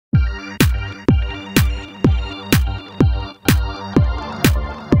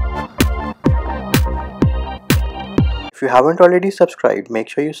If you haven't already subscribed, make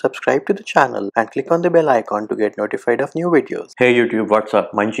sure you subscribe to the channel and click on the bell icon to get notified of new videos. Hey YouTube, what's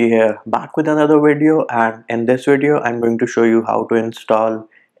up? Munchie here, back with another video, and in this video I'm going to show you how to install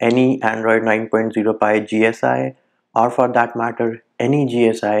any Android 9.0 Pie GSI, or for that matter any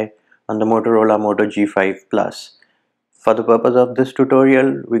GSI on the Motorola Moto G5 Plus. For the purpose of this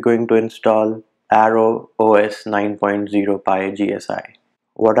tutorial, we're going to install Arrow OS 9.0 Pie GSI.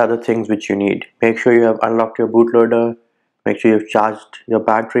 What are the things which you need? Make sure you have unlocked your bootloader, make sure you've charged your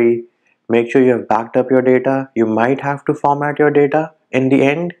battery, make sure you have backed up your data. You might have to format your data in the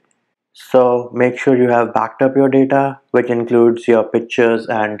end, so make sure you have backed up your data, which includes your pictures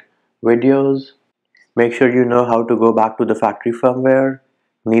and videos. Make sure you know how to go back to the factory firmware.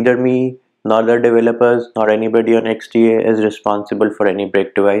 Neither me, nor the developers, nor anybody on XDA is responsible for any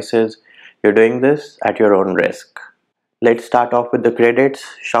break devices. You're doing this at your own risk. Let's start off with the credits.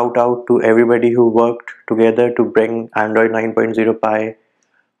 Shout out to everybody who worked together to bring Android 9.0 Pie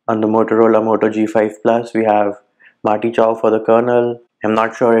on the Motorola Moto G5 Plus. We have Marty Chow for the kernel. I'm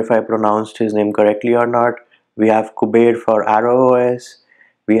not sure if I pronounced his name correctly or not. We have Kuber for Arrow OS.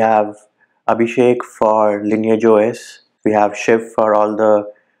 We have Abhishek for Lineage OS. We have Shiv for all the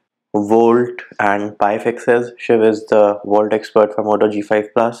Volte and Pie fixes. Shiv is the Volte expert for Moto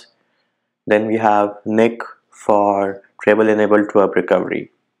G5 Plus. Then we have Nick for treble enabled twerp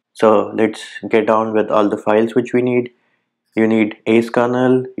recovery. So let's get on with all the files which we need. You need ACE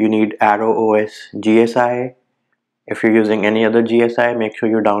kernel, you need Arrow OS GSI. If you're using any other GSI, make sure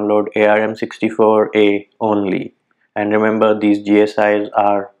you download ARM64A only. And remember, these GSIs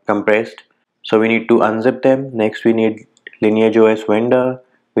are compressed, so we need to unzip them. Next we need Lineage OS vendor,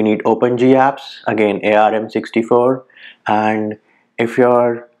 we need OpenGApps, again ARM64. And if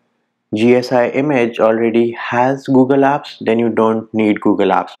your GSI image already has Google Apps, then you don't need Google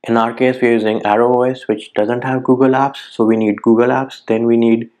Apps. In our case, we're using Arrow OS, which doesn't have Google Apps, so we need Google Apps. Then we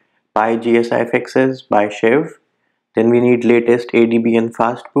need Pie GSI fixes by Shiv. Then we need latest ADB and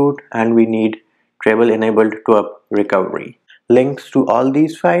fastboot, and we need treble enabled twerp recovery. Links to all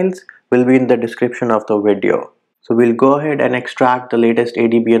these files will be in the description of the video. So we'll go ahead and extract the latest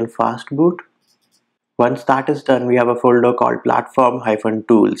ADB and fastboot. Once that is done, we have a folder called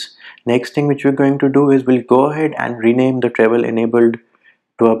platform-tools. Next thing which we're going to do is we'll go ahead and rename the treble enabled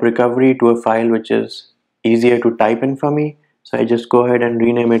twerp recovery to a file which is easier to type in for me. So I just go ahead and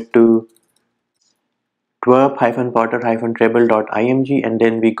rename it to twrp-potter-treble.img, and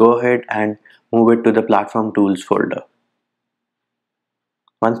then we go ahead and move it to the platform tools folder.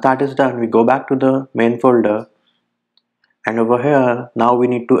 Once that is done, we go back to the main folder, and over here now we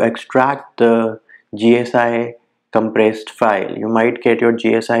need to extract the GSI compressed file. You might get your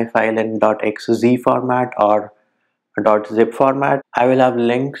GSI file in .xz format or .zip format. I will have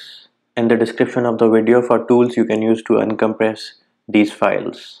links in the description of the video for tools you can use to uncompress these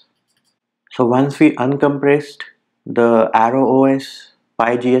files. So once we uncompressed the Arrow OS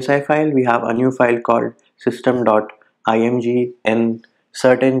Pie GSI file, we have a new file called system.img. In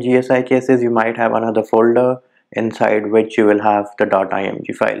certain GSI cases, you might have another folder inside which you will have the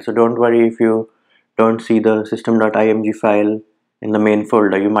 .img file. So don't worry if you don't see the system.img file in the main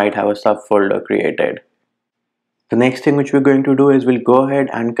folder. You might have a subfolder created. The next thing which we're going to do is we'll go ahead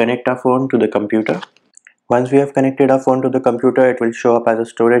and connect our phone to the computer. Once we have connected our phone to the computer, it will show up as a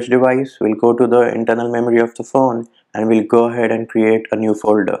storage device. We'll go to the internal memory of the phone and we'll go ahead and create a new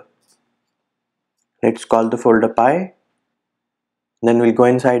folder. Let's call the folder Pie. Then we'll go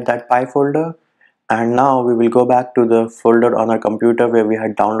inside that Pie folder, and now we will go back to the folder on our computer where we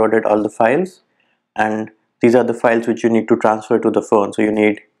had downloaded all the files. And these are the files which you need to transfer to the phone. So you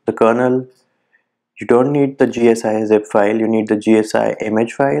need the kernel, you don't need the GSI zip file, you need the GSI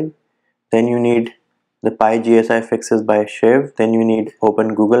image file, then you need the Pie GSI fixes by Shiv, then you need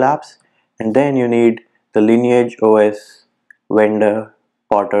open Google Apps, and then you need the Lineage OS vendor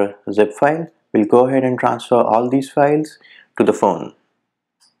Potter zip file. We'll go ahead and transfer all these files to the phone.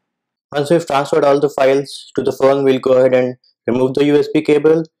 Once we've transferred all the files to the phone, we'll go ahead and remove the USB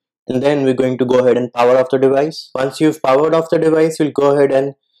cable, and then we're going to go ahead and power off the device. Once you've powered off the device, you'll go ahead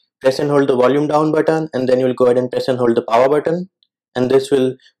and press and hold the volume down button, and then you'll go ahead and press and hold the power button, and this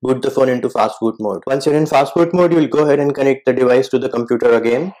will boot the phone into fastboot mode. Once you're in fastboot mode, you'll go ahead and connect the device to the computer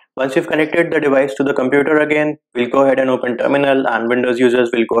again. Once you've connected the device to the computer again, we'll go ahead and open terminal, and Windows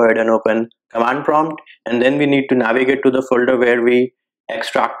users will go ahead and open command prompt, and then we need to navigate to the folder where we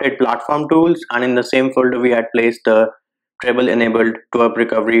extracted platform tools, and in the same folder we had placed the treble enabled twerp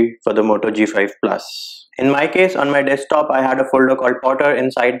recovery for the Moto G5 Plus. In my case, on my desktop, I had a folder called Potter.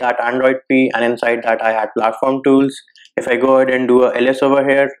 Inside that Android P, and inside that I had platform tools. If I go ahead and do a ls over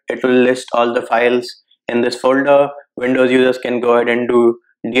here, it will list all the files in this folder, Windows users can go ahead and do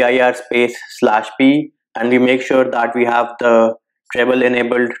dir space /p, and we make sure that we have the treble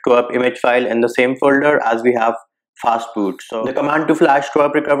enabled TWRP image file in the same folder as we have fastboot. So the command to flash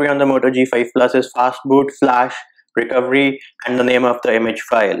TWRP recovery on the Moto G5 Plus is fastboot flash recovery and the name of the image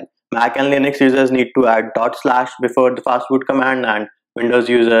file. Mac and Linux users need to add / before the fastboot command, and Windows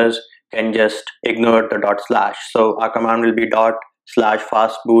users can just ignore the /. So our command will be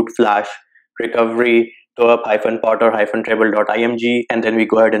 /fastboot flash recovery twrp-potter-treble.img, and then we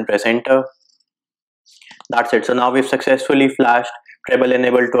go ahead and press enter. That's it. So now we've successfully flashed treble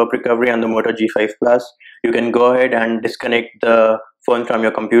enabled TWRP recovery on the Moto G5 Plus. You can go ahead and disconnect the phone from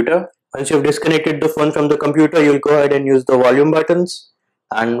your computer. Once you've disconnected the phone from the computer, you'll go ahead and use the volume buttons.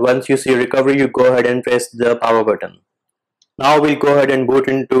 And once you see recovery, you go ahead and press the power button. Now we'll go ahead and boot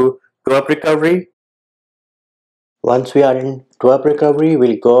into TWRP recovery. Once we are in TWRP recovery,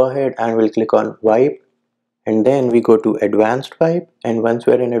 we'll go ahead and we'll click on wipe. And then we go to advanced wipe. And once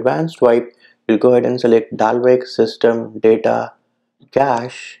we're in advanced wipe, we'll go ahead and select Dalvik, system, data,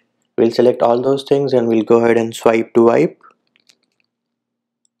 cache. We'll select all those things and we'll go ahead and swipe to wipe.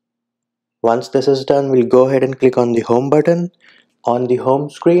 Once this is done, we'll go ahead and click on the home button. On the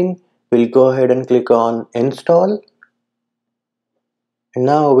home screen, we'll go ahead and click on install. And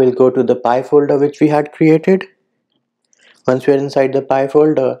now we'll go to the Pie folder which we had created. Once we're inside the Pie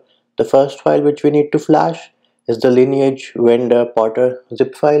folder, the first file which we need to flash is the lineage vendor potter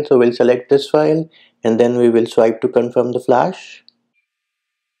zip file. So we'll select this file and then we will swipe to confirm the flash.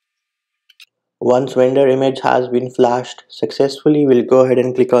 Once vendor image has been flashed successfully, we'll go ahead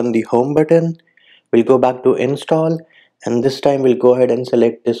and click on the home button. We'll go back to install, and this time we'll go ahead and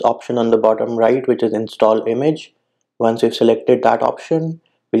select this option on the bottom right, which is install image. Once we've selected that option,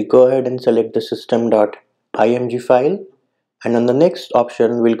 we'll go ahead and select the system.img file, and on the next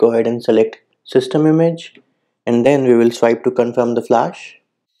option we'll go ahead and select system image, and then we will swipe to confirm the flash.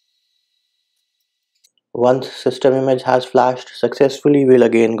 Once system image has flashed successfully, we'll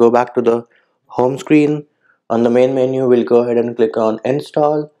again go back to the home screen. On the main menu, we'll go ahead and click on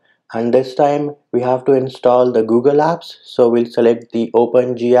install, and this time we have to install the Google apps. So we'll select the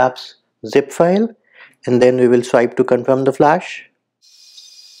open gapps zip file, and then we will swipe to confirm the flash.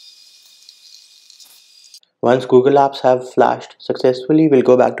 Once Google apps have flashed successfully, we'll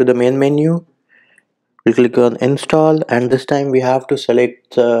go back to the main menu. We'll click on install, and this time we have to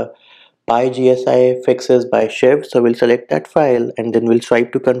select the Pie GSI fixes by Shiv. So we'll select that file and then we'll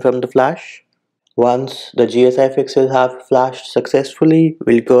swipe to confirm the flash. Once the GSI fixes have flashed successfully,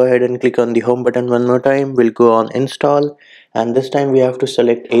 we'll go ahead and click on the home button one more time. We'll go on install, and this time we have to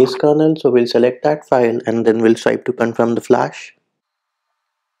select Ace kernel. So we'll select that file and then we'll swipe to confirm the flash.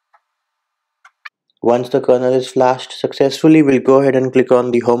 Once the kernel is flashed successfully, we'll go ahead and click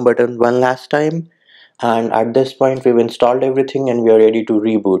on the home button one last time. And at this point we've installed everything and we are ready to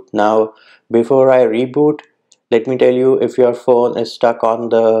reboot. Now before I reboot, let me tell you, if your phone is stuck on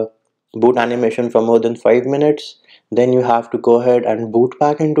the boot animation for more than 5 minutes, then you have to go ahead and boot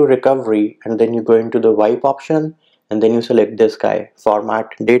back into recovery, and then you go into the wipe option and then you select this guy, format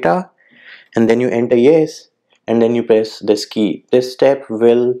data, and then you enter yes, and then you press this key. This step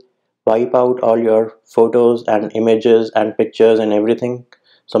will wipe out all your photos and images and pictures and everything.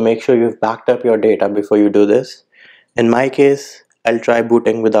 So make sure you've backed up your data before you do this. In my case, I'll try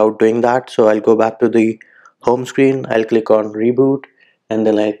booting without doing that. So I'll go back to the home screen, I'll click on reboot, and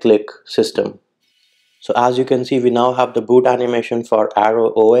then I'll click system. So as you can see, we now have the boot animation for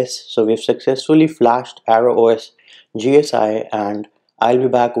Arrow OS. So we've successfully flashed Arrow OS GSI, and I'll be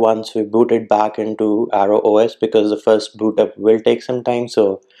back once we booted back into Arrow OS, because the first boot up will take some time,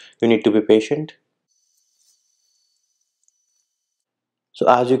 so you need to be patient. So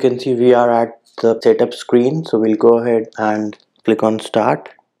as you can see, we are at the setup screen. So we'll go ahead and click on start,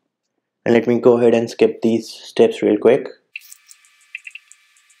 and let me go ahead and skip these steps real quick.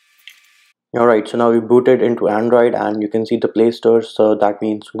 Alright, so now we booted into Android and you can see the Play Store, so that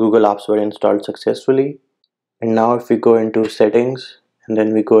means Google apps were installed successfully. And now if we go into settings and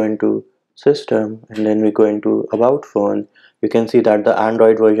then we go into system and then we go into about phone, you can see that the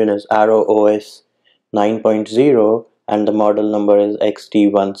Android version is Arrow OS 9.0 and the model number is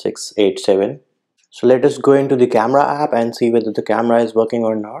XT1687. So let us go into the camera app and see whether the camera is working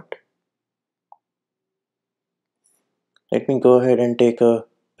or not. Let me go ahead and take a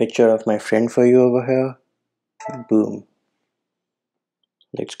picture of my friend for you over here. Boom.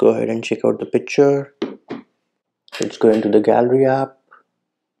 Let's go ahead and check out the picture. Let's go into the gallery app,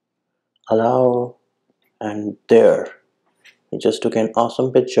 allow, and there. I just took an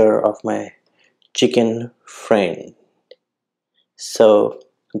awesome picture of my chicken friend. So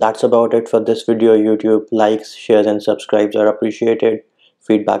That's about it for this video, YouTube. Likes, shares and subscribes are appreciated.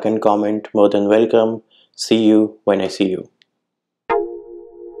 Feedback and comment more than welcome. See you when I see you.